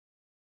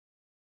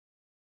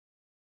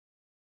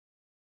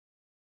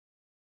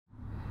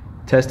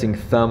Testing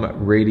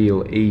thumb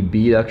radial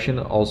abduction,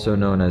 also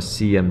known as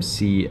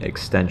CMC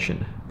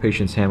extension.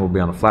 Patient's hand will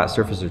be on a flat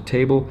surface or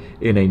table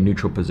in a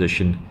neutral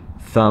position,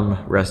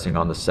 thumb resting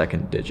on the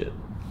second digit.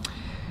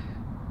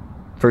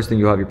 First thing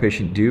you'll have your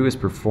patient do is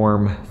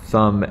perform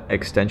thumb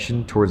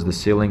extension towards the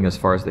ceiling as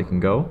far as they can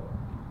go.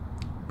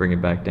 Bring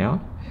it back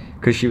down.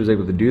 Because she was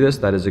able to do this,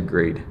 that is a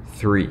grade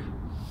 3.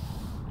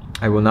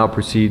 I will now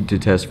proceed to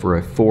test for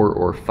a 4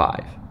 or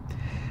 5.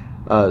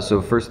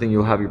 So first thing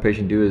you'll have your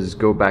patient do is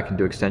go back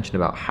into extension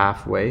about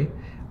halfway.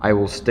 I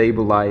will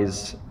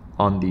stabilize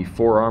on the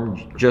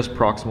forearm just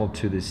proximal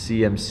to the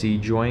CMC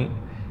joint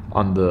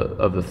of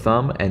the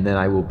thumb, and then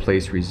I will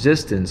place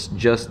resistance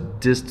just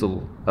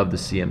distal of the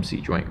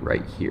CMC joint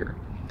right here.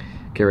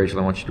 Okay, Rachel,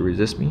 I want you to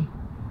resist me.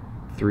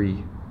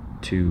 3,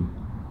 2,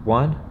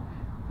 1,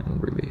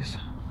 and release.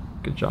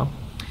 Good job.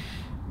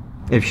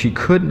 If she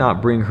could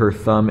not bring her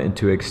thumb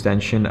into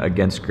extension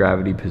against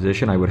gravity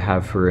position, I would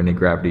have her in a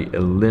gravity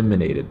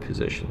eliminated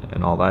position.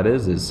 And all that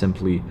is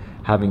simply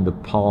having the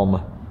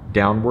palm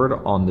downward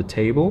on the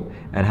table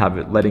and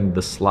letting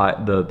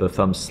the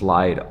thumb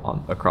slide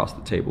across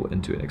the table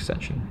into an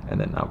extension, and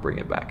then now bring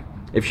it back.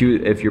 If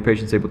your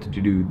patient's able to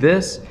do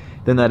this,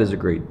 then that is a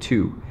grade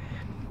 2.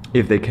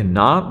 If they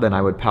cannot, then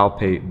I would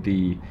palpate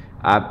the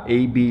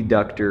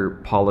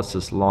abductor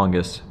pollicis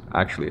longus.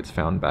 Actually, it's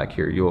found back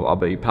here. I'll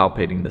be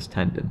palpating this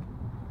tendon.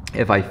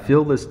 If I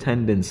feel this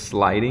tendon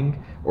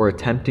sliding or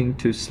attempting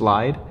to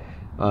slide,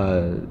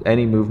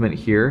 any movement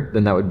here,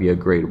 then that would be a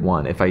grade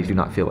 1. If I do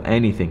not feel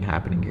anything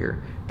happening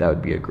here, that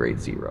would be a grade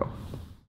 0.